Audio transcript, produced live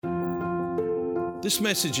This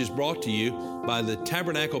message is brought to you by the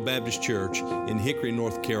Tabernacle Baptist Church in Hickory,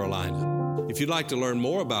 North Carolina. If you'd like to learn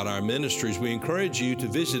more about our ministries, we encourage you to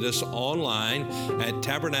visit us online at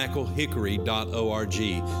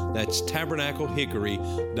tabernaclehickory.org. That's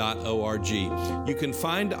tabernaclehickory.org. You can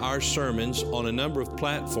find our sermons on a number of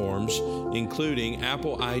platforms, including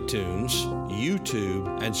Apple iTunes,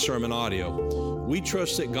 YouTube, and Sermon Audio. We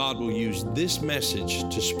trust that God will use this message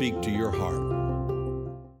to speak to your heart.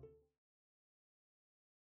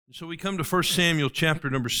 So we come to 1 Samuel chapter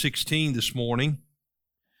number 16 this morning.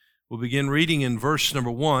 We'll begin reading in verse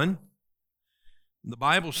number 1. The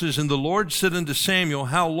Bible says, "And the Lord said unto Samuel,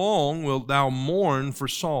 How long wilt thou mourn for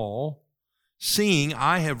Saul, seeing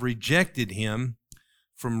I have rejected him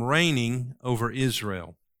from reigning over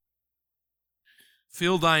Israel?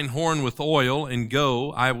 Fill thine horn with oil, and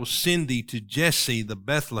go, I will send thee to Jesse the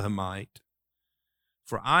Bethlehemite,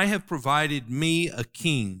 for I have provided me a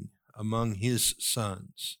king among his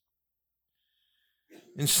sons.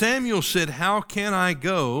 And Samuel said, How can I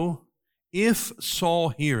go? If Saul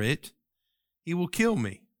hear it, he will kill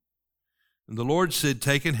me. And the Lord said,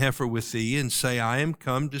 Take an heifer with thee, and say, I am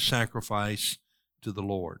come to sacrifice to the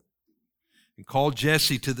Lord. And call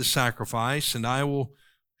Jesse to the sacrifice, and I will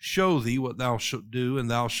show thee what thou shalt do,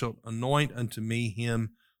 and thou shalt anoint unto me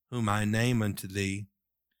him whom I name unto thee.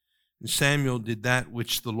 And Samuel did that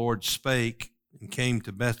which the Lord spake, and came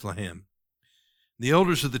to Bethlehem. The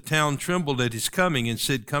elders of the town trembled at his coming, and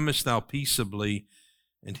said, Comest thou peaceably?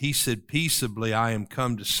 And he said, Peaceably I am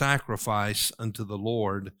come to sacrifice unto the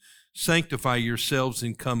Lord. Sanctify yourselves,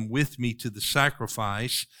 and come with me to the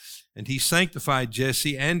sacrifice. And he sanctified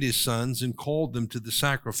Jesse and his sons, and called them to the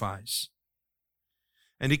sacrifice.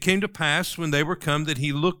 And it came to pass, when they were come, that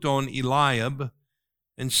he looked on Eliab,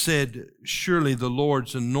 and said, Surely the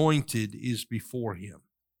Lord's anointed is before him.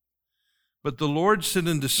 But the Lord said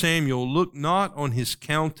unto Samuel, Look not on his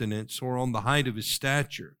countenance, or on the height of his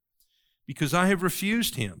stature, because I have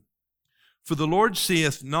refused him. For the Lord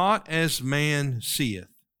seeth not as man seeth.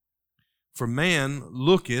 For man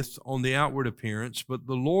looketh on the outward appearance, but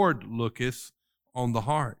the Lord looketh on the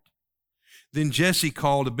heart. Then Jesse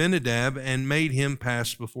called Abinadab, and made him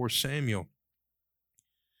pass before Samuel.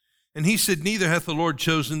 And he said, Neither hath the Lord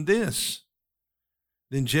chosen this.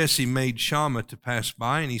 Then Jesse made Shammah to pass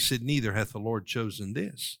by, and he said, Neither hath the Lord chosen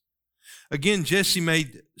this. Again Jesse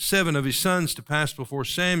made 7 of his sons to pass before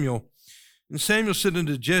Samuel. And Samuel said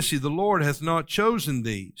unto Jesse, The Lord hath not chosen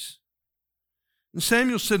these. And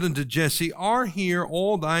Samuel said unto Jesse, Are here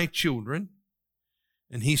all thy children?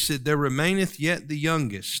 And he said, There remaineth yet the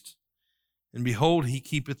youngest, and behold, he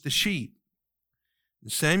keepeth the sheep.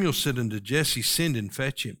 And Samuel said unto Jesse, Send and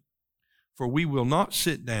fetch him, for we will not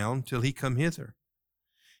sit down till he come hither.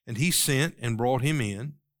 And he sent and brought him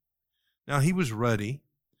in. Now he was ruddy,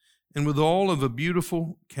 and withal of a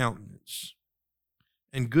beautiful countenance,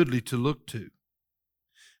 and goodly to look to.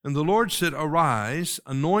 And the Lord said, Arise,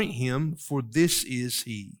 anoint him, for this is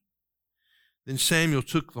he. Then Samuel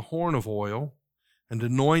took the horn of oil, and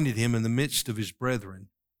anointed him in the midst of his brethren.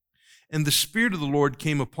 And the Spirit of the Lord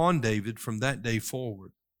came upon David from that day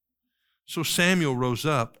forward. So Samuel rose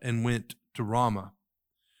up and went to Ramah.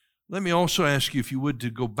 Let me also ask you, if you would, to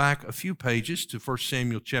go back a few pages to 1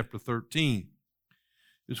 Samuel chapter 13.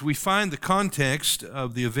 As we find the context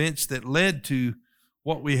of the events that led to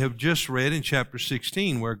what we have just read in chapter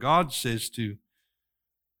 16, where God says to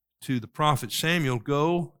the prophet Samuel,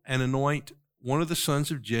 Go and anoint one of the sons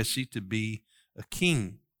of Jesse to be a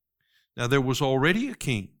king. Now there was already a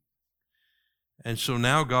king. And so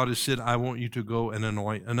now God has said, I want you to go and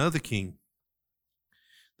anoint another king.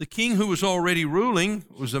 The king who was already ruling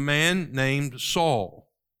was a man named Saul.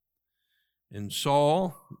 And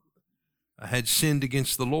Saul had sinned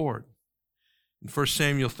against the Lord. In 1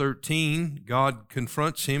 Samuel 13, God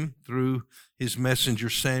confronts him through his messenger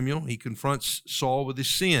Samuel. He confronts Saul with his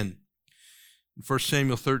sin. In 1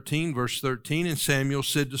 Samuel 13, verse 13, And Samuel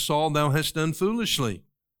said to Saul, Thou hast done foolishly.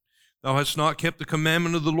 Thou hast not kept the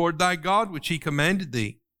commandment of the Lord thy God, which he commanded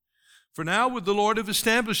thee. For now would the Lord have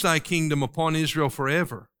established thy kingdom upon Israel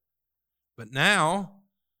forever. But now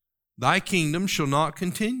thy kingdom shall not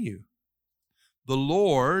continue. The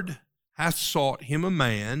Lord hath sought him a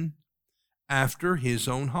man after his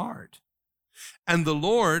own heart. And the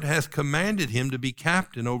Lord hath commanded him to be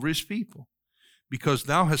captain over his people, because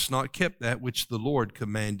thou hast not kept that which the Lord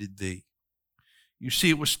commanded thee. You see,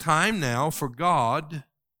 it was time now for God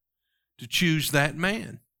to choose that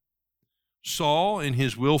man. Saul, in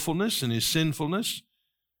his willfulness and his sinfulness,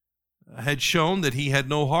 had shown that he had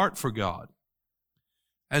no heart for God.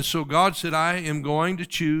 And so God said, I am going to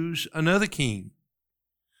choose another king,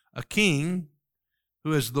 a king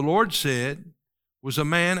who, as the Lord said, was a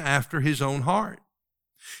man after his own heart.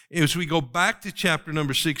 As we go back to chapter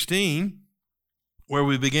number 16, where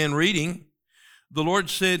we began reading, the Lord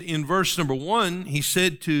said in verse number 1, he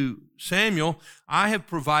said to Samuel, I have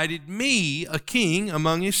provided me a king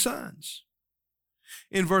among his sons.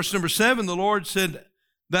 In verse number 7, the Lord said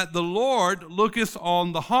that the Lord looketh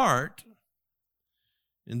on the heart.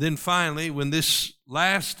 And then finally, when this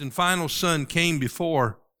last and final son came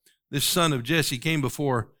before, this son of Jesse came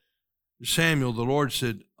before Samuel, the Lord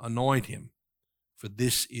said, anoint him, for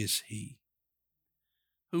this is he.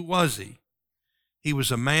 Who was he? He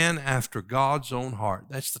was a man after God's own heart.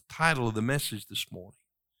 That's the title of the message this morning.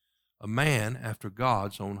 A man after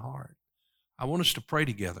God's own heart. I want us to pray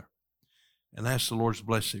together and ask the Lord's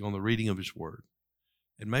blessing on the reading of his word.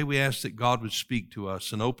 And may we ask that God would speak to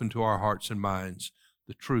us and open to our hearts and minds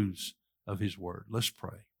the truths of his word. Let's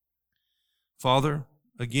pray. Father,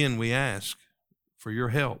 again, we ask for your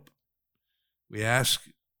help. We ask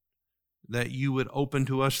that you would open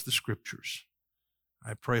to us the scriptures.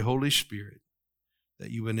 I pray, Holy Spirit, that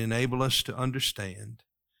you would enable us to understand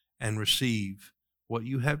and receive what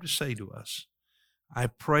you have to say to us. I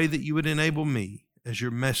pray that you would enable me as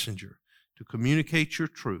your messenger to communicate your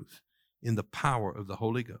truth in the power of the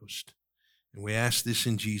Holy Ghost. And we ask this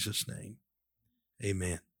in Jesus' name.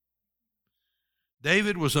 Amen.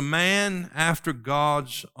 David was a man after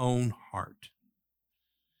God's own heart.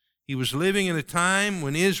 He was living in a time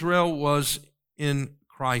when Israel was in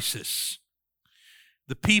crisis.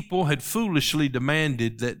 The people had foolishly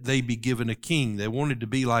demanded that they be given a king. They wanted to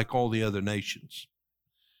be like all the other nations.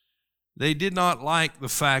 They did not like the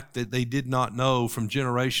fact that they did not know from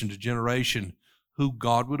generation to generation who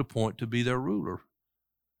God would appoint to be their ruler.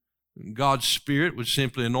 God's Spirit would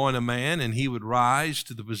simply anoint a man and he would rise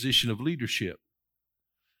to the position of leadership.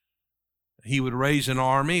 He would raise an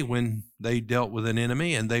army when they dealt with an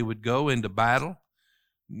enemy, and they would go into battle,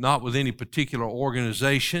 not with any particular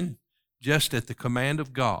organization, just at the command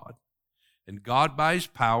of God. And God, by his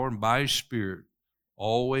power and by his Spirit,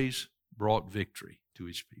 always brought victory to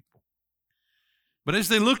his people. But as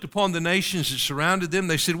they looked upon the nations that surrounded them,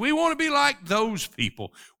 they said, we want to be like those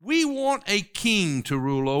people. We want a king to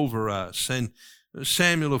rule over us. And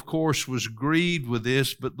Samuel, of course, was grieved with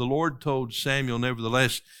this, but the Lord told Samuel,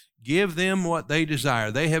 nevertheless, give them what they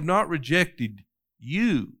desire. They have not rejected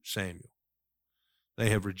you, Samuel.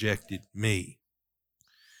 They have rejected me.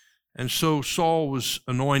 And so Saul was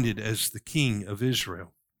anointed as the king of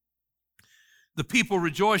Israel. The people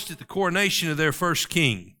rejoiced at the coronation of their first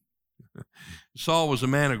king. Saul was a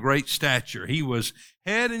man of great stature. He was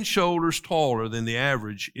head and shoulders taller than the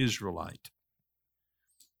average Israelite.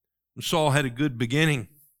 Saul had a good beginning,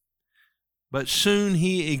 but soon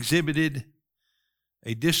he exhibited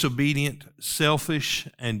a disobedient, selfish,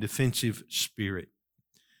 and defensive spirit,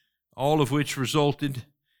 all of which resulted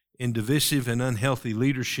in divisive and unhealthy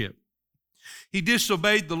leadership. He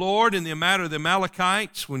disobeyed the Lord in the matter of the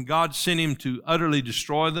Amalekites. When God sent him to utterly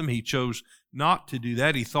destroy them, he chose not to do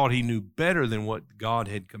that. He thought he knew better than what God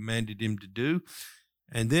had commanded him to do.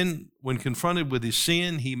 And then, when confronted with his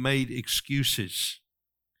sin, he made excuses.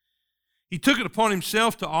 He took it upon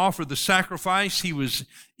himself to offer the sacrifice. He was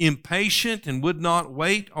impatient and would not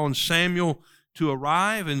wait on Samuel to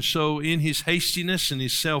arrive. And so in his hastiness and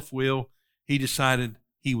his self-will, he decided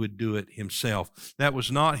he would do it himself. That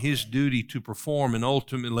was not his duty to perform. And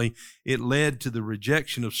ultimately, it led to the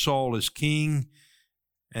rejection of Saul as king.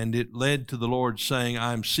 And it led to the Lord saying,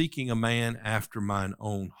 I'm seeking a man after mine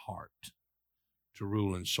own heart to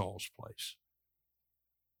rule in Saul's place.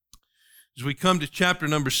 As we come to chapter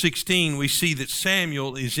number 16, we see that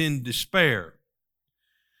Samuel is in despair.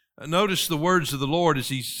 Notice the words of the Lord as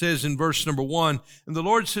he says in verse number 1, and the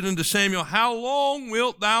Lord said unto Samuel, how long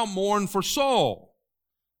wilt thou mourn for Saul?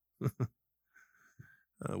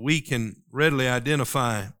 We can readily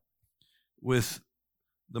identify with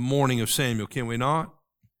the mourning of Samuel, can we not?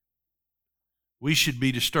 We should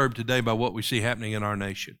be disturbed today by what we see happening in our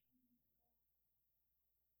nation.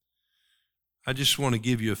 I just want to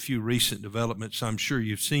give you a few recent developments. I'm sure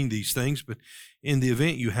you've seen these things, but in the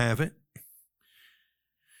event you haven't,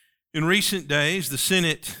 in recent days, the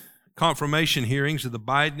Senate confirmation hearings of the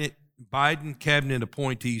Biden cabinet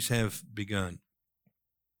appointees have begun.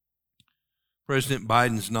 President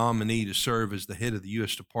Biden's nominee to serve as the head of the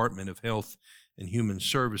U.S. Department of Health and Human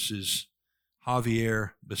Services,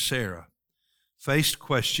 Javier Becerra, faced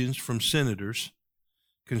questions from senators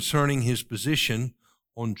concerning his position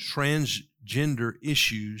on transgender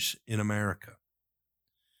issues in America.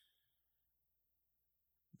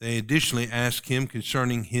 They additionally asked him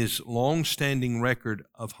concerning his long-standing record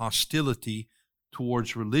of hostility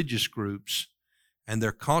towards religious groups and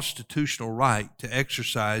their constitutional right to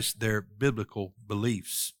exercise their biblical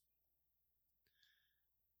beliefs.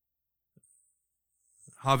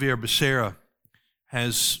 Javier Becerra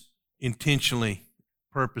has intentionally,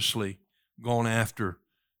 purposely gone after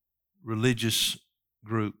religious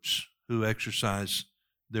groups who exercise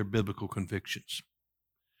their biblical convictions.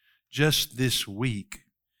 Just this week,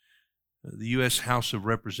 the U.S. House of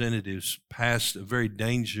Representatives passed a very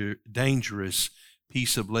dangerous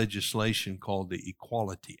piece of legislation called the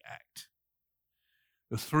Equality Act.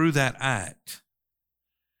 Through that act,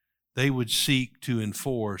 they would seek to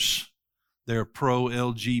enforce their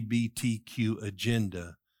pro-LGBTQ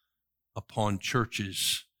agenda upon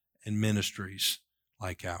churches and ministries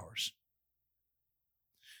like ours.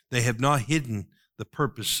 They have not hidden the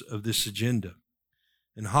purpose of this agenda,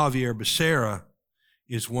 and Javier Becerra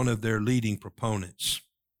is one of their leading proponents.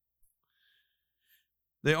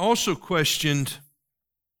 They also questioned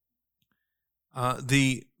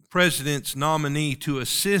the president's nominee to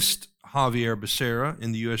assist Javier Becerra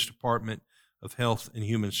in the U.S. Department of Health and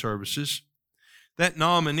Human Services. That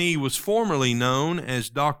nominee was formerly known as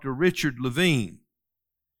Dr. Richard Levine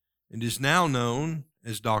and is now known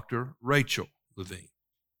as Dr. Rachel Levine.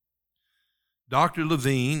 Dr.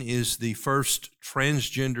 Levine is the first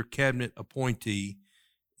transgender cabinet appointee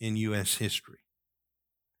in U.S. history.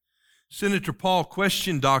 Senator Paul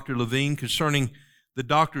questioned Dr. Levine concerning the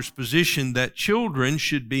doctor's position that children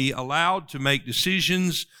should be allowed to make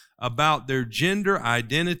decisions about their gender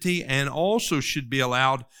identity and also should be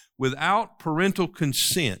allowed, without parental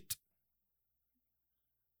consent,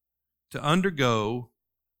 to undergo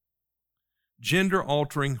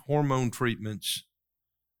gender-altering hormone treatments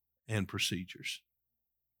and procedures.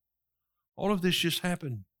 All of this just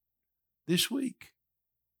happened this week.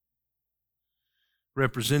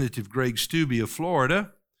 Representative Greg Steube of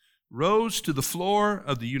Florida rose to the floor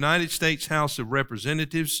of the United States House of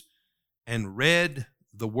Representatives and read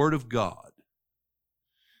the Word of God.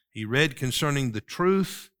 He read concerning the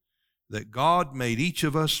truth that God made each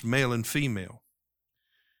of us male and female.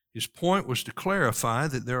 His point was to clarify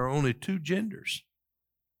that there are only two genders.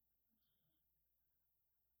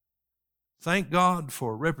 Thank God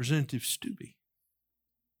for Representative Steube.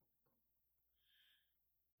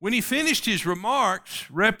 When he finished his remarks,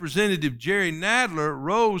 Representative Jerry Nadler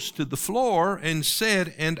rose to the floor and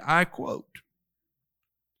said, and I quote,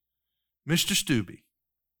 "Mr. Steube,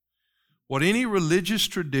 what any religious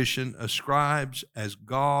tradition ascribes as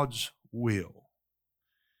God's will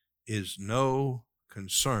is no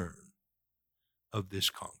concern of this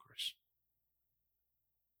Congress."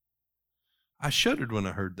 I shuddered when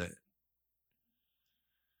I heard that.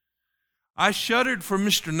 I shuddered for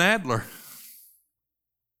Mr. Nadler,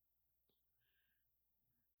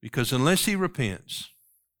 because unless he repents,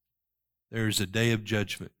 there is a day of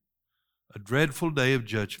judgment, a dreadful day of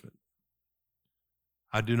judgment.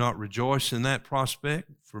 I do not rejoice in that prospect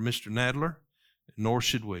for Mr. Nadler, nor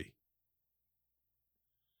should we.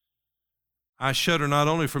 I shudder not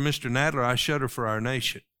only for Mr. Nadler, I shudder for our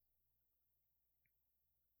nation.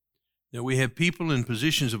 That we have people in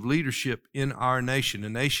positions of leadership in our nation, a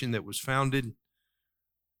nation that was founded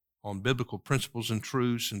on biblical principles and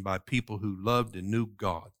truths and by people who loved and knew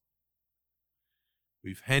God.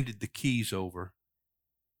 We've handed the keys over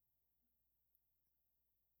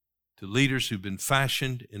to leaders who've been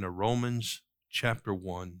fashioned in a Romans chapter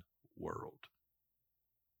 1 world.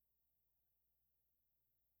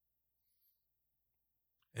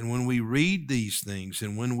 And when we read these things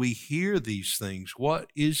and when we hear these things, what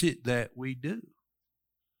is it that we do?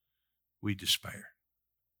 We despair.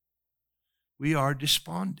 We are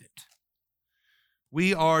despondent.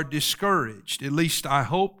 We are discouraged. At least I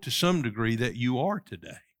hope to some degree that you are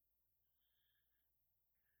today.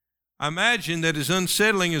 I imagine that as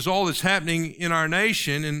unsettling as all that's happening in our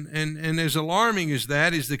nation and as alarming as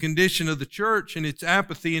that is the condition of the church and its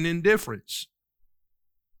apathy and indifference.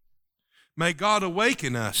 May God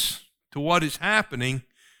awaken us to what is happening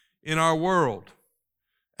in our world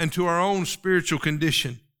and to our own spiritual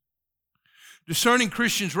condition. Discerning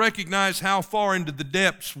Christians recognize how far into the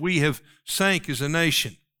depths we have sank as a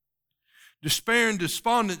nation. Despair and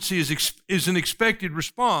despondency is an expected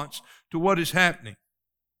response to what is happening.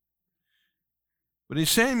 But in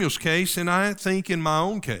Samuel's case, and I think in my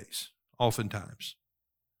own case, oftentimes,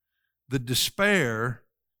 the despair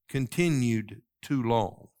continued too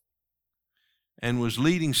long and was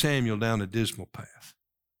leading Samuel down a dismal path.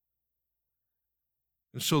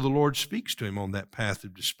 And so the Lord speaks to him on that path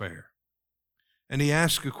of despair. And he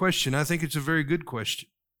asks a question. I think it's a very good question.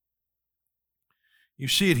 You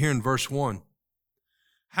see it here in verse 1.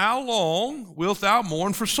 How long wilt thou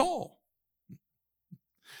mourn for Saul?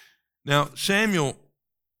 Now, Samuel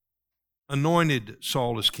anointed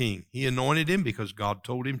Saul as king. He anointed him because God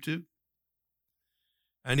told him to.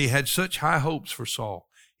 And he had such high hopes for Saul.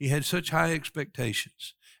 He had such high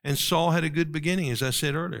expectations. And Saul had a good beginning, as I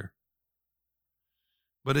said earlier.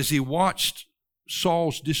 But as he watched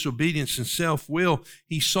Saul's disobedience and self-will,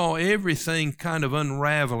 he saw everything kind of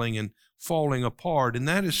unraveling and falling apart. And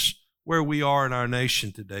that is where we are in our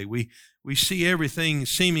nation today. We see everything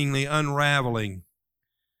seemingly unraveling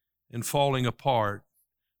and falling apart.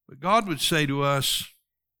 But God would say to us,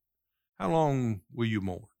 how long will you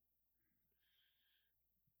mourn?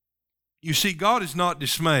 You see, God is not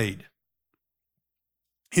dismayed.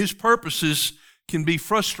 His purposes can be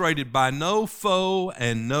frustrated by no foe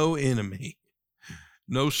and no enemy,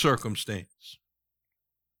 no circumstance.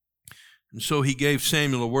 And so he gave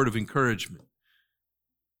Samuel a word of encouragement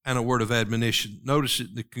and a word of admonition. Notice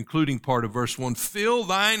it, the concluding part of verse 1, fill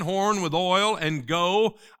thine horn with oil and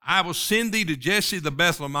go. I will send thee to Jesse the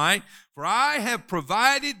Bethlehemite, for I have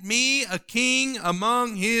provided me a king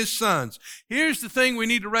among his sons. Here's the thing we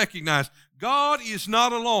need to recognize. God is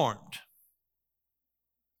not alarmed.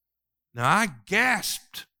 Now, I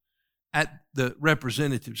gasped at the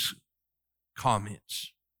representative's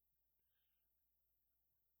comments.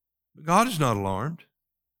 But God is not alarmed.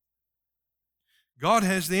 God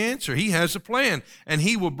has the answer. He has a plan, and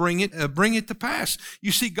He will bring it to pass.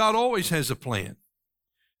 You see, God always has a plan,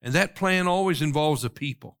 and that plan always involves a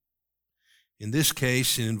people. In this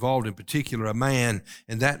case, it involved in particular a man,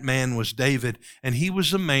 and that man was David, and he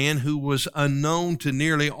was a man who was unknown to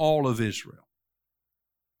nearly all of Israel,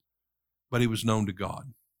 but he was known to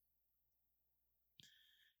God.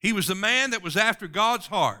 He was the man that was after God's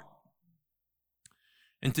heart.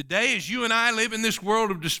 And today, as you and I live in this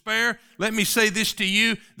world of despair, let me say this to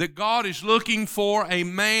you, that God is looking for a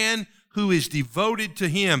man who is devoted to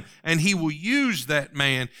Him, and He will use that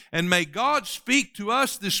man. And may God speak to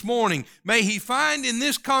us this morning. May He find in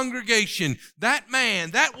this congregation that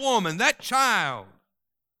man, that woman, that child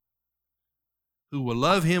who will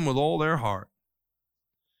love Him with all their heart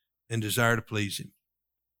and desire to please Him,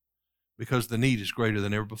 because the need is greater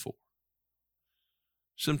than ever before.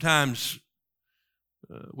 Sometimes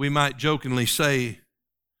we might jokingly say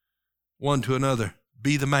one to another,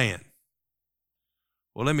 be the man.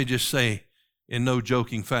 Well, let me just say in no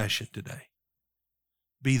joking fashion today,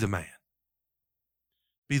 be the man.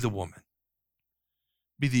 Be the woman.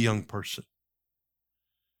 Be the young person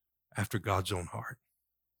after God's own heart.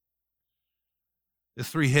 The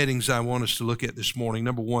three headings I want us to look at this morning.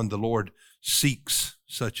 Number one, the Lord seeks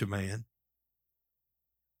such a man.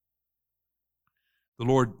 The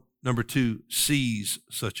Lord, number two, sees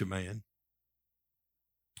such a man.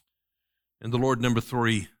 And the Lord, number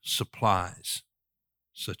three, supplies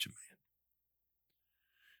such a man.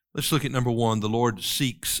 Let's look at number one, the Lord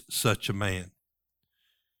seeks such a man.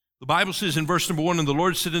 The Bible says in verse number 1, and the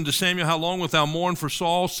Lord said unto Samuel, how long wilt thou mourn for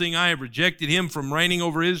Saul, seeing I have rejected him from reigning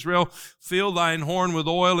over Israel? Fill thine horn with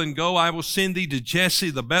oil and go. I will send thee to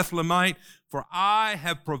Jesse the Bethlehemite, for I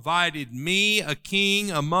have provided me a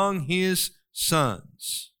king among his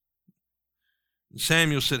sons. And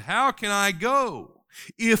Samuel said, how can I go?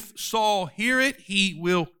 If Saul hear it, he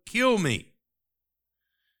will kill me.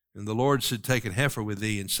 And the Lord said, take an heifer with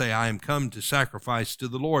thee, and say, I am come to sacrifice to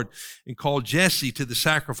the Lord. And call Jesse to the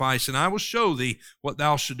sacrifice, and I will show thee what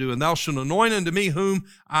thou shalt do. And thou shalt anoint unto me whom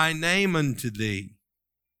I name unto thee.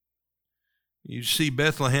 You see,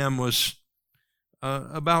 Bethlehem was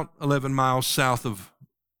about 11 miles south of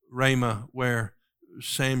Ramah, where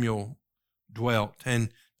Samuel dwelt. And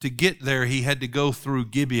to get there, he had to go through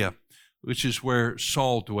Gibeah, which is where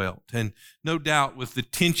Saul dwelt. And no doubt with the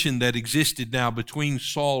tension that existed now between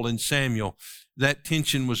Saul and Samuel, that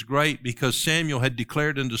tension was great because Samuel had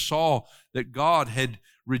declared unto Saul that God had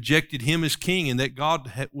rejected him as king and that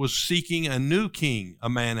God was seeking a new king, a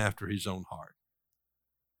man after his own heart.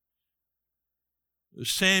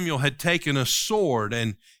 Samuel had taken a sword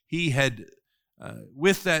and he had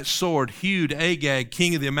with that sword hewed Agag,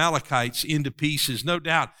 king of the Amalekites, into pieces. No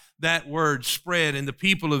doubt that word spread, and the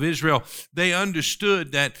people of Israel, they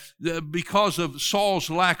understood that because of Saul's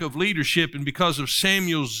lack of leadership and because of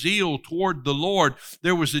Samuel's zeal toward the Lord,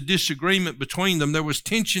 there was a disagreement between them. There was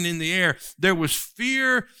tension in the air. There was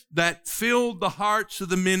fear that filled the hearts of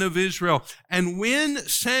the men of Israel. And when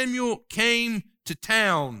Samuel came to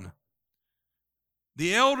town,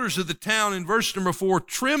 the elders of the town, in verse number 4,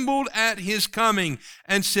 trembled at his coming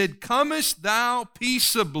and said, comest thou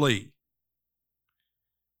peaceably?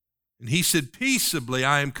 And he said, peaceably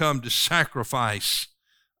I am come to sacrifice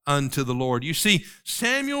unto the Lord. You see,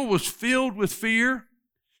 Samuel was filled with fear.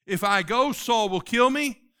 If I go, Saul will kill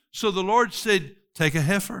me. So the Lord said, take a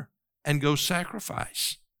heifer and go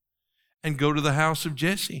sacrifice and go to the house of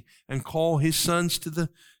Jesse and call his sons to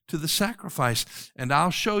the sacrifice, and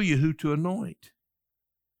I'll show you who to anoint.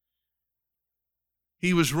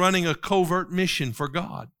 He was running a covert mission for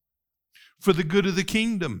God, for the good of the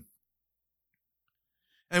kingdom.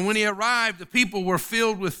 And when he arrived, the people were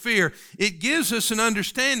filled with fear. It gives us an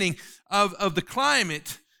understanding of the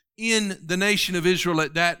climate in the nation of Israel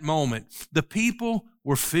at that moment. The people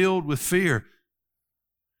were filled with fear.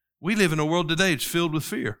 We live in a world today that's filled with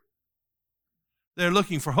fear. They're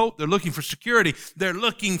looking for hope. They're looking for security. They're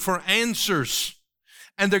looking for answers.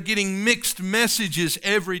 And they're getting mixed messages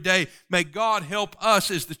every day. May God help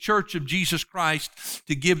us as the church of Jesus Christ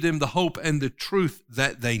to give them the hope and the truth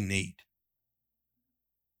that they need.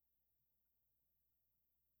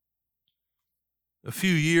 A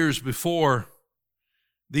few years before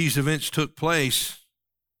these events took place,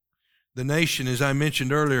 the nation, as I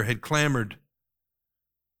mentioned earlier, had clamored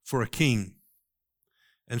for a king.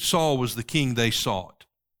 And Saul was the king they sought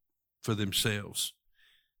for themselves.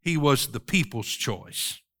 He was the people's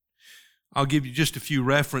choice. I'll give you just a few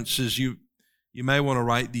references. You may want to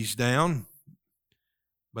write these down,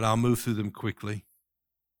 but I'll move through them quickly.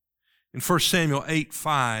 In 1 Samuel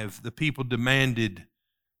 8:5, the people demanded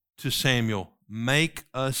to Samuel, "Make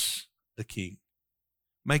us a king.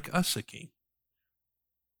 Make us a king."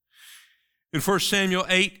 In 1 Samuel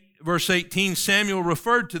 8, verse 18, Samuel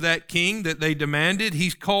referred to that king that they demanded. He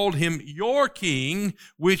called him your king,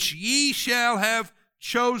 which ye shall have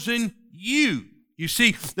chosen you. You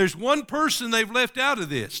see, there's one person they've left out of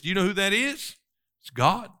this. Do you know who that is? It's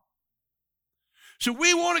God. So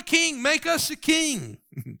we want a king. Make us a king.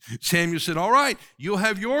 Samuel said, all right, you'll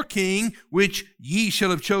have your king, which ye shall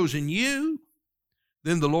have chosen you.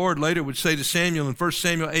 Then the Lord later would say to Samuel in 1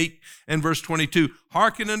 Samuel 8 and verse 22,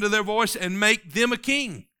 hearken unto their voice and make them a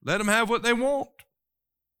king. Let them have what they want.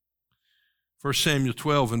 1 Samuel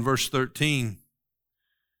 12 and verse 13,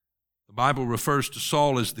 the Bible refers to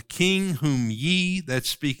Saul as the king whom ye, that's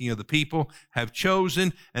speaking of the people, have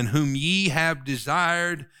chosen and whom ye have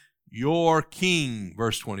desired, your king.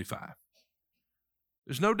 Verse 25.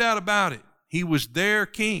 There's no doubt about it. He was their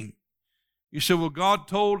king. You say, well, God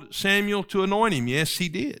told Samuel to anoint him. Yes, he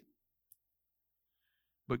did.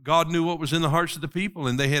 But God knew what was in the hearts of the people,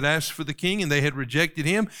 and they had asked for the king, and they had rejected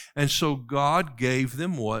him, and so God gave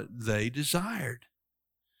them what they desired.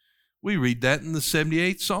 We read that in the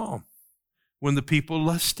 78th Psalm, when the people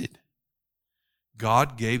lusted.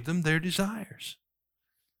 God gave them their desires,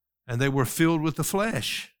 and they were filled with the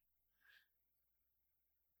flesh.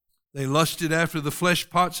 They lusted after the flesh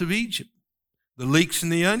pots of Egypt, the leeks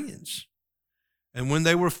and the onions. And when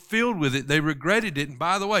they were filled with it, they regretted it. And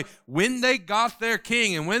by the way, when they got their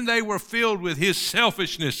king and when they were filled with his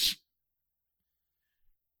selfishness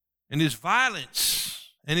and his violence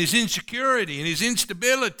and his insecurity and his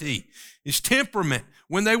instability, his temperament,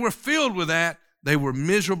 when they were filled with that, they were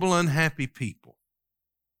miserable, unhappy people.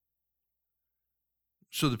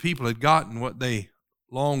 So the people had gotten what they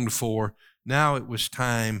longed for. Now it was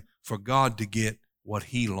time for God to get what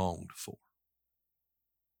he longed for.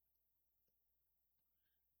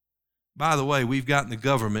 By the way, we've gotten the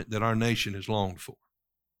government that our nation has longed for.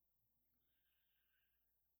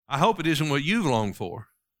 I hope it isn't what you've longed for,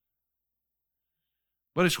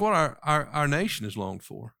 but it's what our nation has longed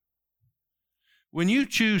for. When you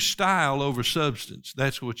choose style over substance,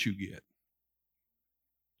 that's what you get.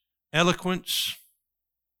 Eloquence,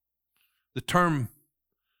 the term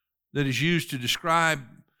that is used to describe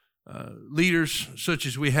leaders such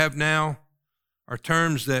as we have now, are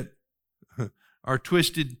terms that are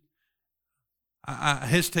twisted. I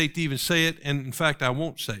hesitate to even say it, and in fact, I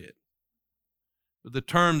won't say it. But the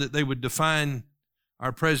term that they would define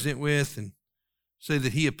our president with and say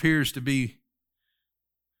that he appears to be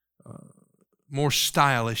more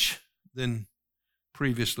stylish than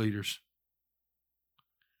previous leaders.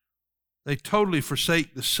 They totally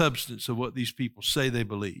forsake the substance of what these people say they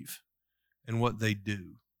believe and what they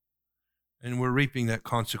do. And we're reaping that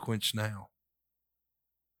consequence now.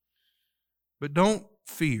 But don't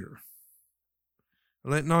fear.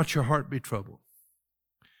 Let not your heart be troubled,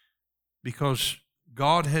 because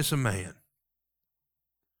God has a man,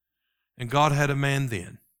 and God had a man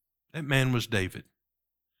then. That man was David.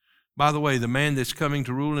 By the way, the man that's coming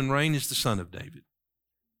to rule and reign is the son of David.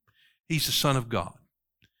 He's the Son of God.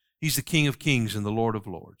 He's the King of Kings and the Lord of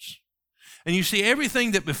Lords. And you see,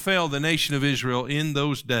 everything that befell the nation of Israel in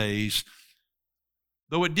those days,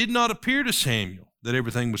 though it did not appear to Samuel that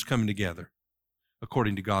everything was coming together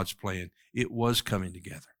according to God's plan, it was coming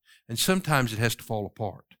together. And sometimes it has to fall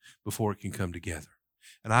apart before it can come together.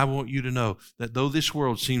 And I want you to know that though this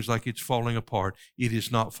world seems like it's falling apart, it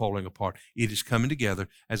is not falling apart. It is coming together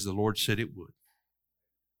as the Lord said it would.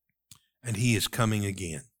 And He is coming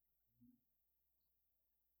again.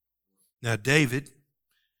 Now, David,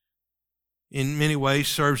 in many ways,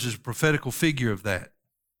 serves as a prophetical figure of that.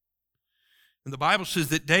 And the Bible says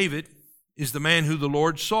that David is the man who the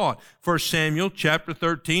Lord sought. 1 Samuel chapter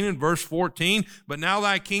 13 and verse 14, "But now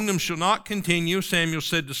thy kingdom shall not continue. Samuel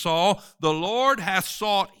said to Saul, the Lord hath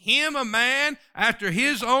sought him a man after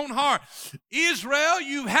his own heart." Israel,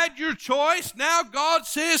 you've had your choice. Now God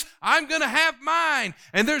says, I'm going to have mine.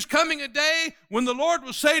 And there's coming a day when the Lord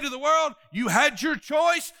will say to the world, you had your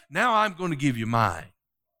choice. Now I'm going to give you mine.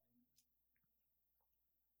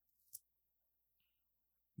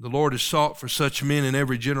 The Lord has sought for such men in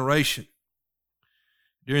every generation.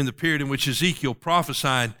 During the period in which Ezekiel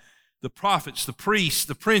prophesied, the prophets, the priests,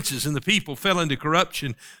 the princes, and the people fell into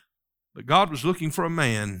corruption. But God was looking for a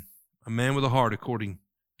man with a heart according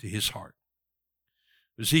to His heart.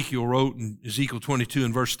 Ezekiel wrote in Ezekiel 22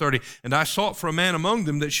 and verse 30, "And I sought for a man among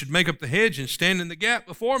them that should make up the hedge and stand in the gap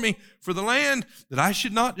before me for the land, that I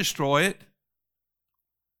should not destroy it."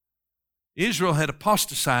 Israel had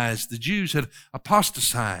apostatized. The Jews had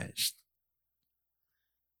apostatized.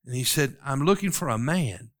 And He said, I'm looking for a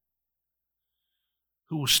man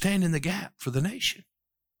who will stand in the gap for the nation.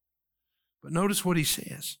 But notice what He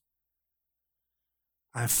says.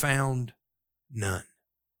 I found none.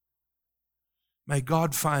 May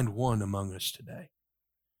God find one among us today,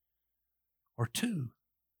 or two,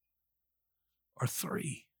 or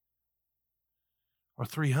three, or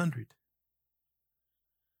 300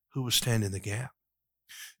 who will stand in the gap.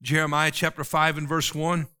 Jeremiah chapter 5 and verse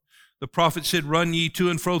 1. The prophet said, "Run ye to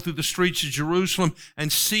and fro through the streets of Jerusalem,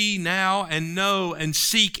 and see now and know and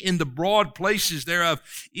seek in the broad places thereof,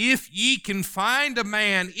 if ye can find a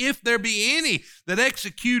man, if there be any that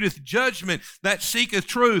executeth judgment, that seeketh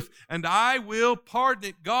truth, and I will pardon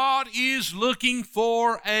it." God is looking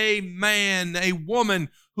for a man, a woman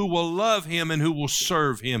who will love Him and who will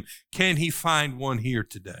serve Him. Can He find one here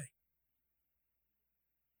today?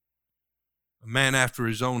 A man after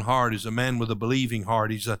His own heart is a man with a believing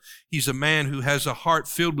heart. He's a man who has a heart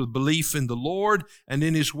filled with belief in the Lord and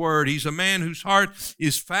in His Word. He's a man whose heart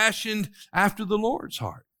is fashioned after the Lord's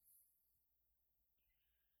heart.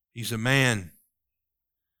 He's a man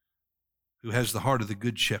who has the heart of the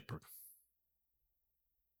Good Shepherd.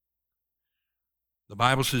 The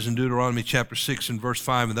Bible says in Deuteronomy chapter 6 and verse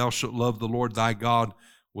 5, "And thou shalt love the Lord thy God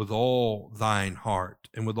with all thine heart,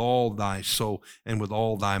 and with all thy soul, and with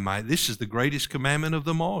all thy might." This is the greatest commandment of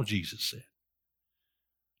them all, Jesus said.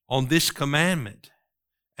 On this commandment,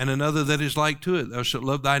 and another that is like to it, thou shalt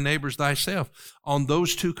love thy neighbors thyself. On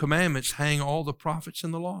those two commandments hang all the prophets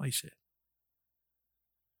and the law, He said.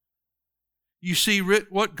 You see,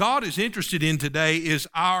 what God is interested in today is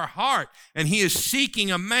our heart, and He is seeking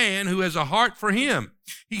a man who has a heart for Him.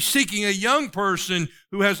 He's seeking a young person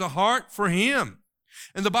who has a heart for Him.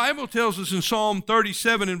 And the Bible tells us in Psalm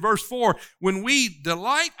 37 and verse 4, when we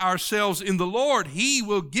delight ourselves in the Lord, He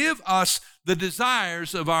will give us the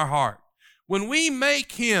desires of our heart. When we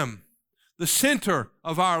make Him the center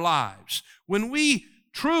of our lives, when we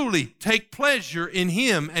truly take pleasure in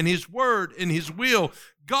Him and His Word and His will,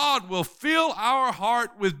 God will fill our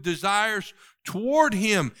heart with desires toward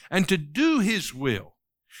Him and to do His will.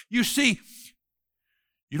 You see,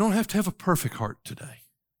 you don't have to have a perfect heart today.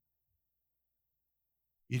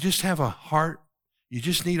 You just have a heart, you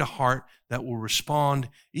just need a heart that will respond,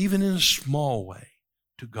 even in a small way,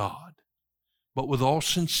 to God, but with all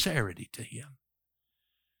sincerity to Him.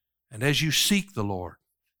 And as you seek the Lord,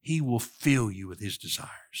 He will fill you with His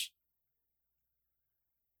desires.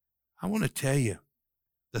 I want to tell you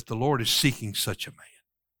that the Lord is seeking such a man.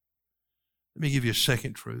 Let me give you a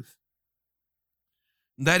second truth.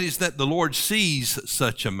 That is that the Lord sees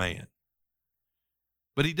such a man.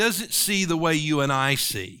 But He doesn't see the way you and I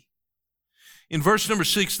see. In verse number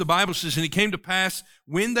 6, the Bible says, "And it came to pass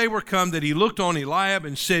when they were come that He looked on Eliab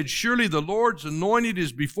and said, Surely the Lord's anointed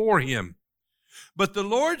is before him. But the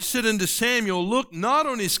Lord said unto Samuel, Look not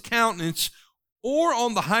on his countenance or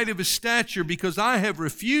on the height of his stature, because I have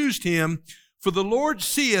refused him. For the Lord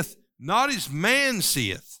seeth not as man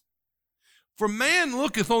seeth. For man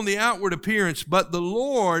looketh on the outward appearance, but the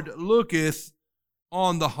Lord looketh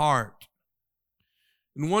on the heart."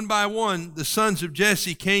 And one by one, the sons of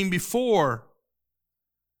Jesse came before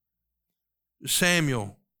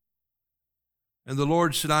Samuel. And the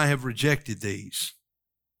Lord said, I have rejected these.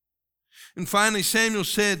 And finally Samuel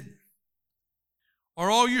said, Are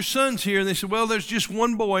all your sons here? And they said, well, there's just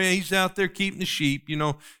one boy. He's out there keeping the sheep,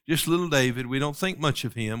 just little David. We don't think much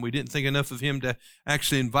of him. We didn't think enough of him to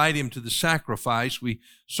actually invite him to the sacrifice. We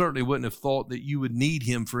certainly wouldn't have thought that you would need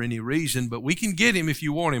him for any reason, but we can get him if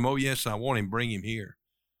you want him. Oh, yes, I want him. Bring him here.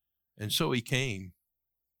 And so he came.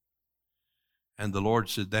 And the Lord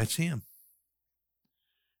said, that's him.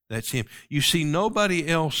 That's him. You see, nobody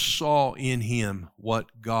else saw in him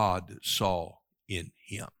what God saw in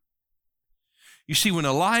him. You see, when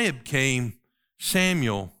Eliab came,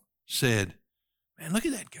 Samuel said, man, look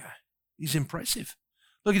at that guy. He's impressive.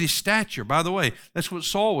 Look at his stature. By the way, that's what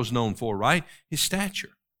Saul was known for, right? His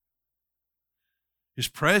stature. His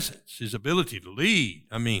presence, his ability to lead.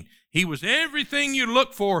 I mean, he was everything you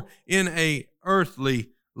look for in an earthly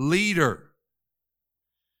leader.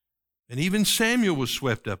 And even Samuel was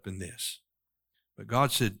swept up in this. But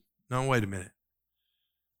God said, no, wait a minute.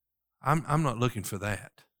 I'm not looking for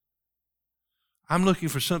that. I'm looking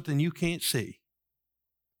for something you can't see.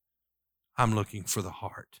 I'm looking for the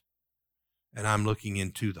heart. And I'm looking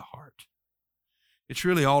into the heart. It's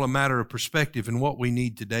really all a matter of perspective, and what we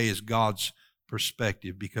need today is God's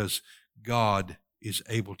perspective, because God is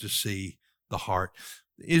able to see the heart.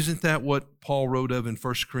 Isn't that what Paul wrote of in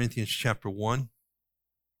 1 Corinthians chapter 1?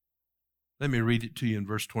 Let me read it to you in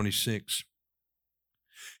verse 26.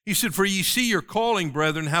 He said, for ye see your calling,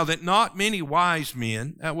 brethren, how that not many wise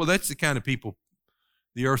men, well, that's the kind of people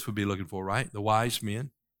the earth would be looking for, right? The wise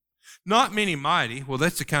men. Not many mighty. Well,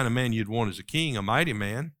 that's the kind of man you'd want as a king, a mighty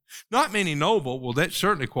man. Not many noble. Well, that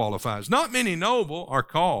certainly qualifies. Not many noble are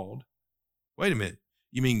called. Wait a minute.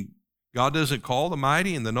 You mean God doesn't call the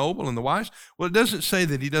mighty and the noble and the wise? Well, it doesn't say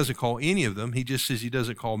that he doesn't call any of them. He just says he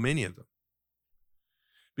doesn't call many of them.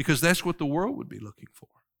 Because that's what the world would be looking for.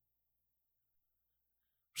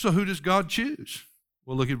 So who does God choose?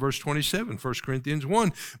 Well, look at verse 27, 1 Corinthians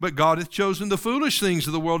 1. But God hath chosen the foolish things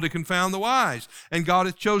of the world to confound the wise. And God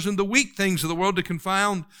hath chosen the weak things of the world to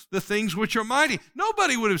confound the things which are mighty.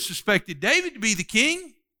 Nobody would have suspected David to be the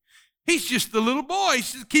king. He's just the little boy.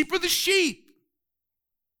 He's the keeper of the sheep.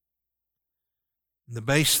 And the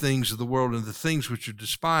base things of the world and the things which are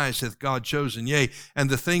despised hath God chosen, yea, and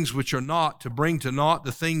the things which are not, to bring to naught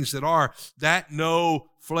the things that are, that no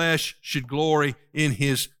flesh should glory in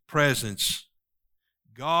his presence.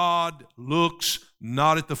 God looks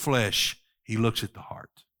not at the flesh, he looks at the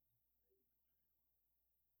heart.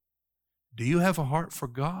 Do you have a heart for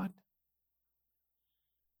God?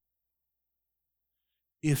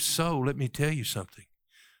 If so, let me tell you something.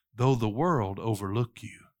 Though the world overlook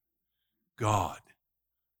you, God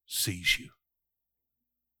sees you.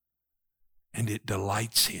 And it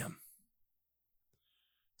delights him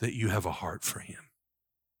that you have a heart for him.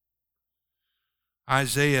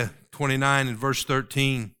 Isaiah 29 and verse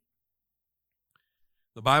 13.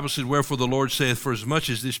 The Bible says, wherefore the Lord saith, for as much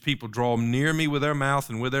as this people draw near me with their mouth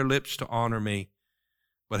and with their lips to honor me,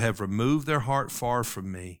 but have removed their heart far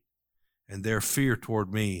from me, and their fear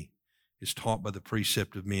toward me is taught by the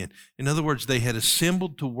precept of men. In other words, they had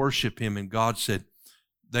assembled to worship him, and God said,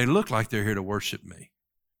 they look like they're here to worship me,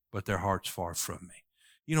 but their heart's far from me.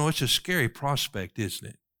 You know, it's a scary prospect, isn't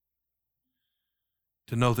it?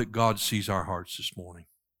 To know that God sees our hearts this morning.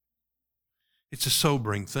 It's a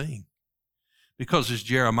sobering thing. Because as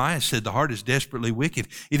Jeremiah said, the heart is desperately wicked.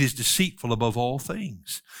 It is deceitful above all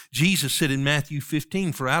things. Jesus said in Matthew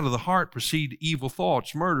 15, for out of the heart proceed evil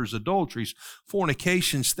thoughts, murders, adulteries,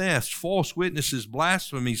 fornications, thefts, false witnesses,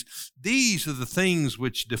 blasphemies. These are the things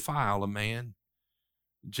which defile a man.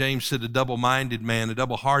 James said a double-minded man, a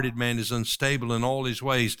double-hearted man is unstable in all his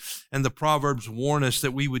ways. And the Proverbs warn us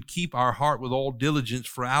that we would keep our heart with all diligence,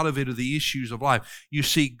 for out of it are the issues of life. You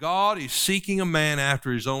see, God is seeking a man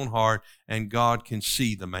after his own heart, and God can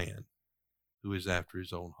see the man who is after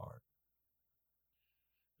his own heart.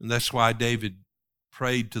 And that's why David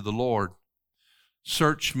prayed to the Lord,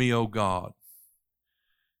 search me, O God,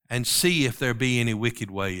 and see if there be any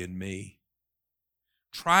wicked way in me.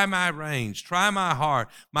 Try my reins, try my heart,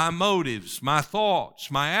 my motives, my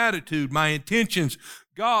thoughts, my attitude, my intentions.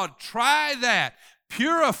 God, try that.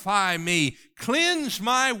 Purify me. Cleanse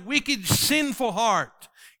my wicked, sinful heart.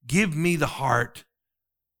 Give me the heart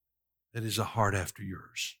that is a heart after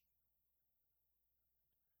yours.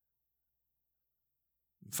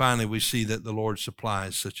 Finally, we see that the Lord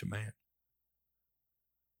supplies such a man.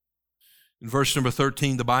 In verse number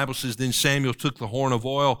 13, the Bible says, then Samuel took the horn of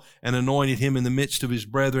oil and anointed him in the midst of his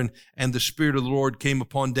brethren, and the Spirit of the Lord came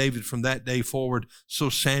upon David from that day forward. So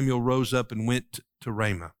Samuel rose up and went to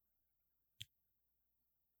Ramah.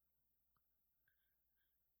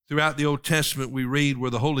 Throughout the Old Testament, we read where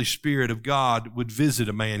the Holy Spirit of God would visit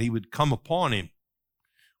a man. He would come upon him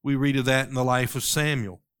We read of that in the life of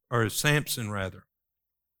Samson rather.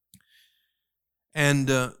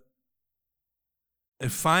 And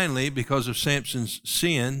finally, because of Samson's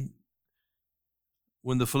sin,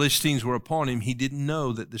 when the Philistines were upon him, he didn't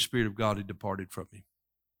know that the Spirit of God had departed from him.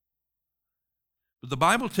 But the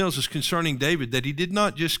Bible tells us concerning David that he did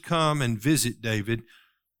not just come and visit David,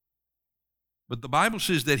 but the Bible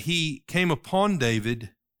says that he came upon David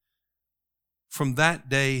from that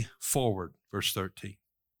day forward, verse 13.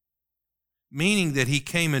 Meaning that he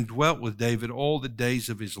came and dwelt with David all the days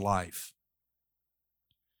of his life.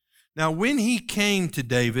 Now, when he came to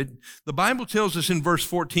David, the Bible tells us in verse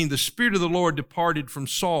 14, the Spirit of the Lord departed from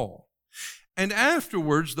Saul. And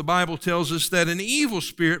afterwards, the Bible tells us that an evil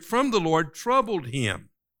spirit from the Lord troubled him.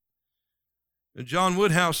 Now, John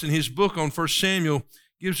Woodhouse, in his book on 1 Samuel,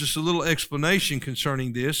 gives us a little explanation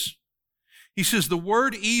concerning this. He says, the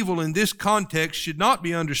word evil in this context should not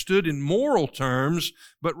be understood in moral terms,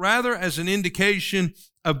 but rather as an indication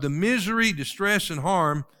of the misery, distress, and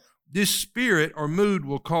harm this spirit or mood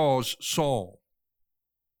will cause Saul.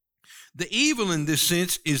 The evil in this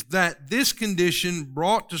sense is that this condition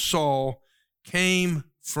brought to Saul came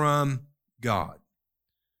from God.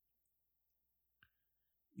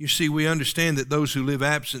 You see, we understand that those who live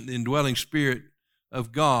absent in the indwelling Spirit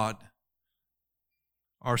of God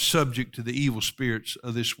are subject to the evil spirits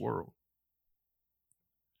of this world.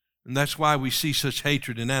 And that's why we see such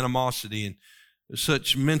hatred and animosity and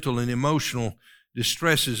such mental and emotional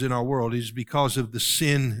distresses in our world. It is because of the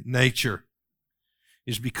sin nature.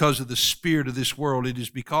 It is because of the spirit of this world. It is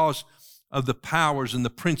because of the powers and the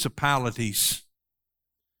principalities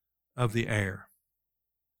of the air.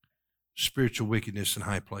 Spiritual wickedness in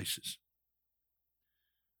high places.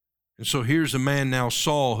 And so here's a man now,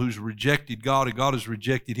 Saul, who's rejected God, and God has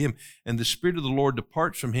rejected him. And the Spirit of the Lord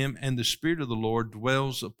departs from him, and the Spirit of the Lord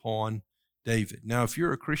dwells upon David. Now, if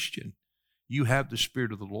you're a Christian, you have the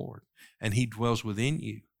Spirit of the Lord, and He dwells within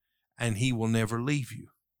you, and He will never leave you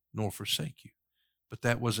nor forsake you. But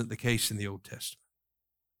that wasn't the case in the Old Testament.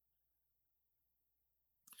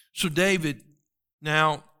 So David,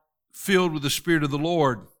 now filled with the Spirit of the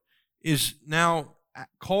Lord, is now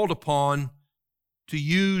called upon to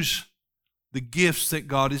use the gifts that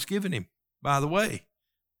God has given him. By the way,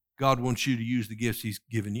 God wants you to use the gifts He's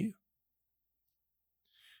given you.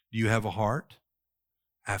 Do you have a heart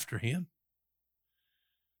after Him?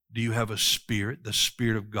 Do you have a spirit, the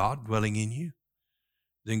Spirit of God dwelling in you?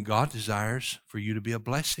 Then God desires for you to be a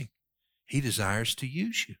blessing. He desires to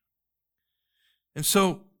use you. And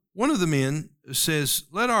so one of the men says,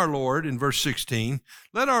 let our Lord, in verse 16,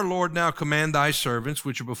 let our Lord now command thy servants,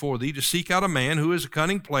 which are before thee, to seek out a man who is a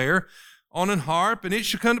cunning player on an harp, and it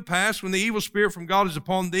shall come to pass when the evil spirit from God is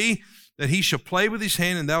upon thee, that he shall play with his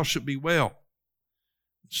hand, and thou shalt be well.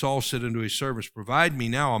 Saul said unto his servants, provide me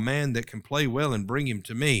now a man that can play well, and bring him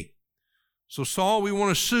to me. So Saul, we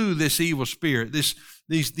want to soothe this evil spirit,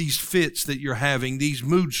 these fits that you're having, these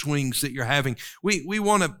mood swings that you're having. We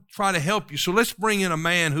want to try to help you. So let's bring in a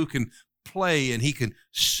man who can play and he can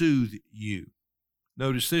soothe you.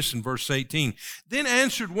 Notice this in verse 18. Then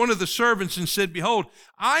answered one of the servants and said, behold,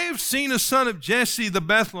 I have seen a son of Jesse the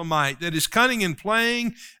Bethlehemite that is cunning in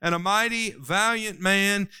playing, and a mighty, valiant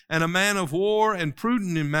man, and a man of war, and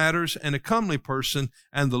prudent in matters, and a comely person,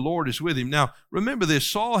 and the Lord is with him. Now, remember this,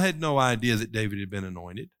 Saul had no idea that David had been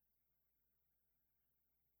anointed.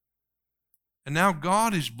 And now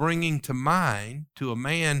God is bringing to mind to a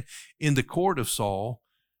man in the court of Saul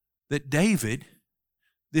that David,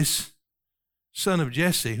 this son of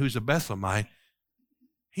Jesse, who's a Bethlehemite,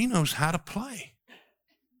 he knows how to play.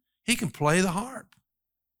 He can play the harp.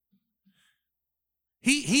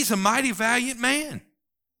 He's a mighty valiant man.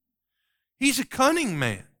 He's a cunning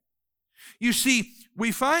man. You see,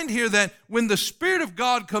 we find here that when the Spirit of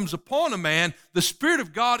God comes upon a man, the Spirit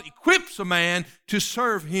of God equips a man to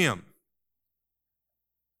serve Him.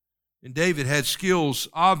 And David had skills,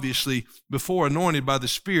 obviously, before anointed by the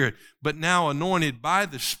Spirit, but now anointed by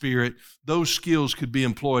the Spirit, those skills could be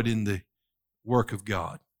employed in the work of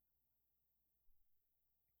God.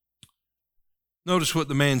 Notice what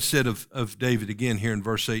the man said of David again here in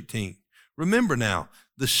verse 18. Remember now,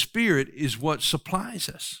 the Spirit is what supplies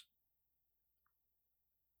us.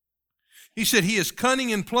 He said he is cunning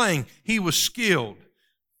in playing. He was skilled.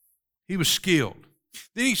 He was skilled.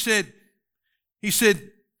 Then he said,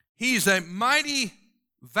 he's a mighty,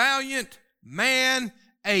 valiant man,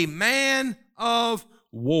 a man of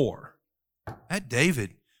war. That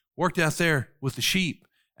David worked out there with the sheep,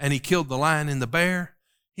 and he killed the lion and the bear.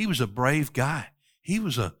 He was a brave guy. He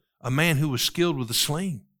was a man who was skilled with a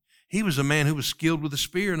sling. He was a man who was skilled with a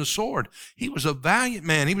spear and a sword. He was a valiant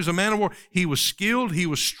man. He was a man of war. He was skilled. He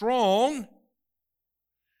was strong.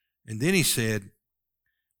 And then he said,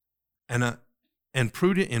 and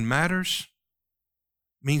prudent in matters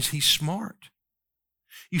means he's smart.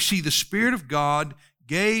 You see, the Spirit of God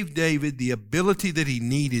gave David the ability that he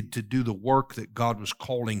needed to do the work that God was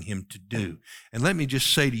calling him to do. And let me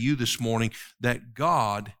just say to you this morning that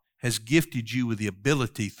God has gifted you with the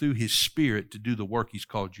ability through His Spirit to do the work He's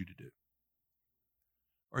called you to do.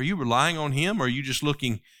 Are you relying on Him, or are you just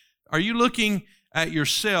looking at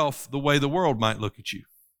yourself the way the world might look at you?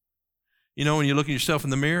 You know, when you look at yourself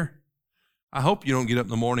in the mirror, I hope you don't get up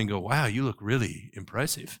in the morning and go, wow, you look really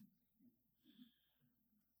impressive.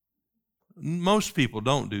 Most people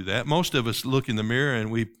don't do that. Most of us look in the mirror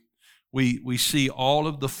and we see all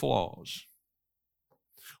of the flaws,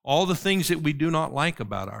 all the things that we do not like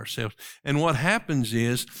about ourselves. And what happens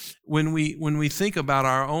is when we think about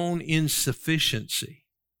our own insufficiency,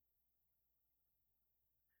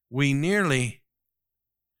 we nearly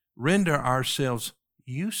render ourselves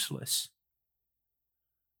useless.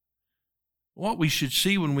 What we should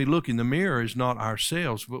see when we look in the mirror is not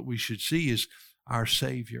ourselves. What we should see is our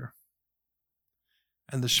Savior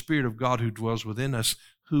and the Spirit of God who dwells within us,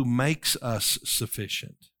 who makes us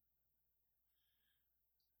sufficient.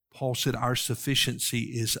 Paul said our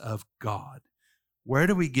sufficiency is of God. Where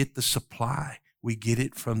do we get the supply? We get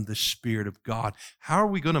it from the Spirit of God. How are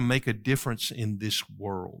we going to make a difference in this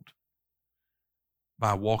world?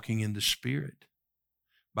 By walking in the Spirit,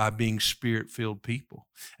 by being Spirit-filled people.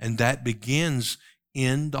 And that begins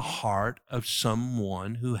in the heart of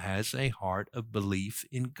someone who has a heart of belief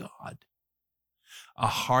in God. A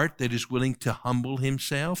heart that is willing to humble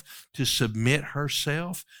himself, to submit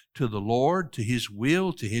herself to the Lord, to His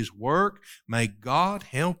will, to His work. May God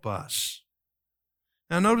help us.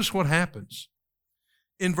 Now notice what happens.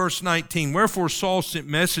 In verse 19, wherefore Saul sent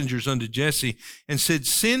messengers unto Jesse and said,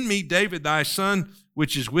 send me David thy son,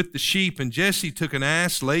 which is with the sheep. And Jesse took an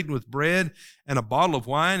ass laden with bread and a bottle of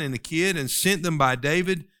wine and a kid, and sent them by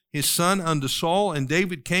David his son unto Saul. And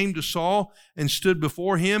David came to Saul and stood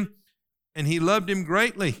before him, and he loved him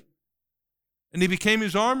greatly, and he became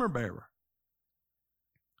his armor bearer.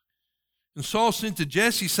 And Saul sent to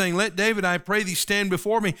Jesse, saying, let David, I pray thee, stand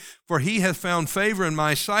before me, for he hath found favor in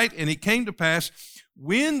my sight. And it came to pass,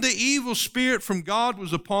 when the evil spirit from God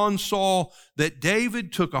was upon Saul, that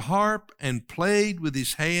David took a harp and played with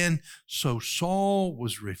his hand. So Saul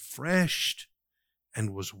was refreshed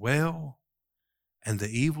and was well, and the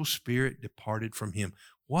evil spirit departed from him.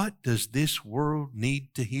 What does this world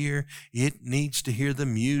need to hear? It needs to hear the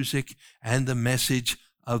music and the message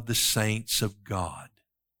of the saints of God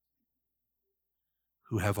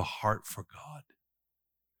who have a heart for God,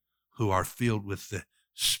 who are filled with the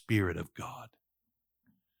Spirit of God.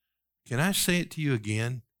 Can I say it to you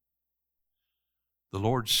again? The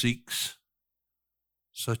Lord seeks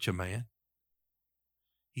such a man.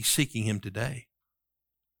 He's seeking him today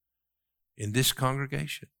in this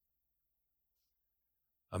congregation.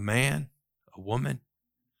 A man, a woman,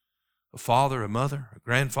 a father, a mother, a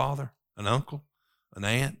grandfather, an uncle, an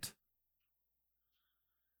aunt,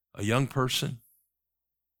 a young person,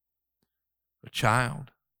 a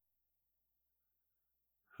child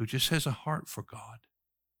who just has a heart for God.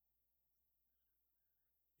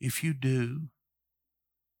 If you do,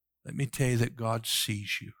 let me tell you that God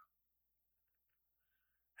sees you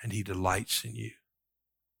and He delights in you.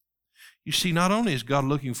 You see, not only is God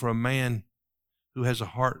looking for a man who has a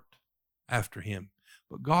heart after Him,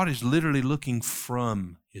 but God is literally looking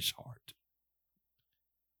from His heart.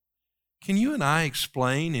 Can you and I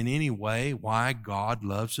explain in any way why God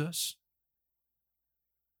loves us?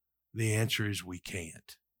 The answer is we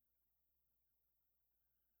can't.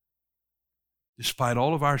 Despite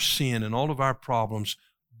all of our sin and all of our problems,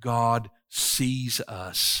 God sees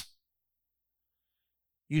us.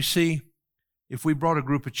 You see, if we brought a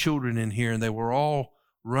group of children in here and they were all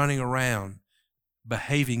running around,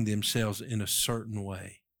 behaving themselves in a certain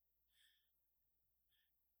way,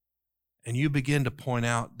 and you begin to point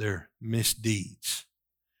out their misdeeds,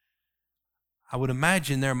 I would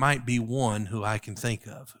imagine there might be one who I can think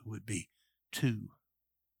of who would be 2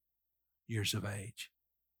 years of age.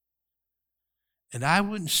 And I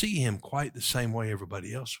wouldn't see him quite the same way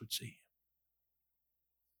everybody else would see him.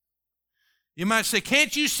 You might say,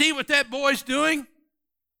 can't you see what that boy's doing?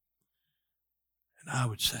 And I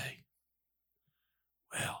would say,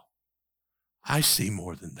 well, I see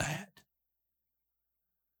more than that.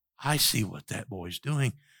 I see what that boy's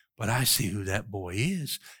doing, but I see who that boy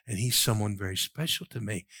is, and he's someone very special to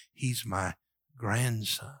me. He's my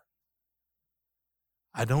grandson.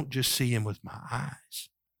 I don't just see him with my eyes.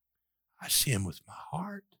 I see him with my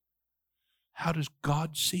heart. How does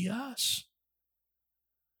God see us?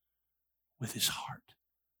 With his heart.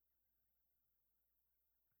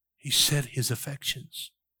 He set his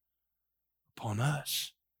affections upon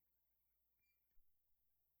us.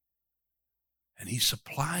 And he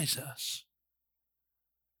supplies us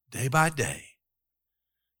day by day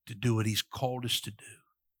to do what he's called us to do.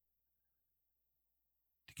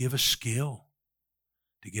 To give us skill,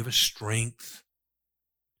 to give us strength,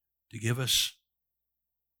 to give us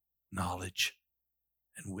knowledge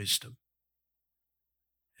and wisdom.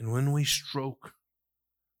 And when we stroke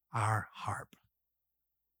our harp,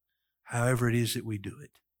 however it is that we do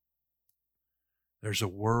it, there's a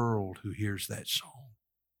world who hears that song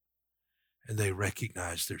and they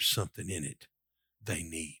recognize there's something in it they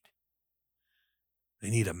need. They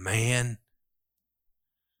need a man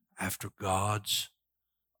after God's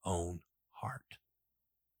own heart.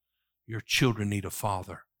 Your children need a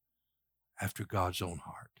father after God's own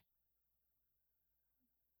heart.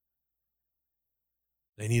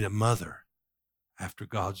 They need a mother after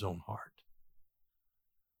God's own heart.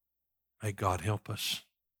 May God help us.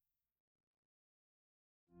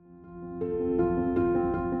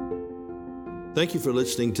 Thank you for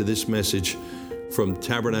listening to this message from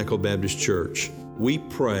Tabernacle Baptist Church. We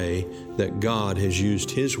pray that God has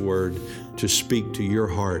used His Word to speak to your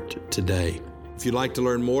heart today. If you'd like to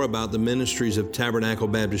learn more about the ministries of Tabernacle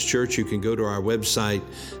Baptist Church, you can go to our website,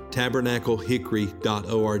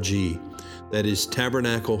 tabernaclehickory.org. That is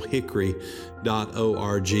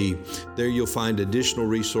tabernaclehickory.org. There you'll find additional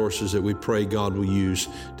resources that we pray God will use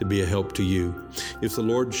to be a help to you. If the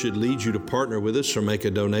Lord should lead you to partner with us or make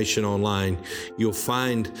a donation online, you'll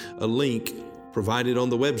find a link provided on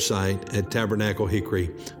the website at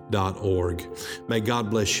tabernaclehickory.org. May God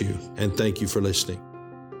bless you, and thank you for listening.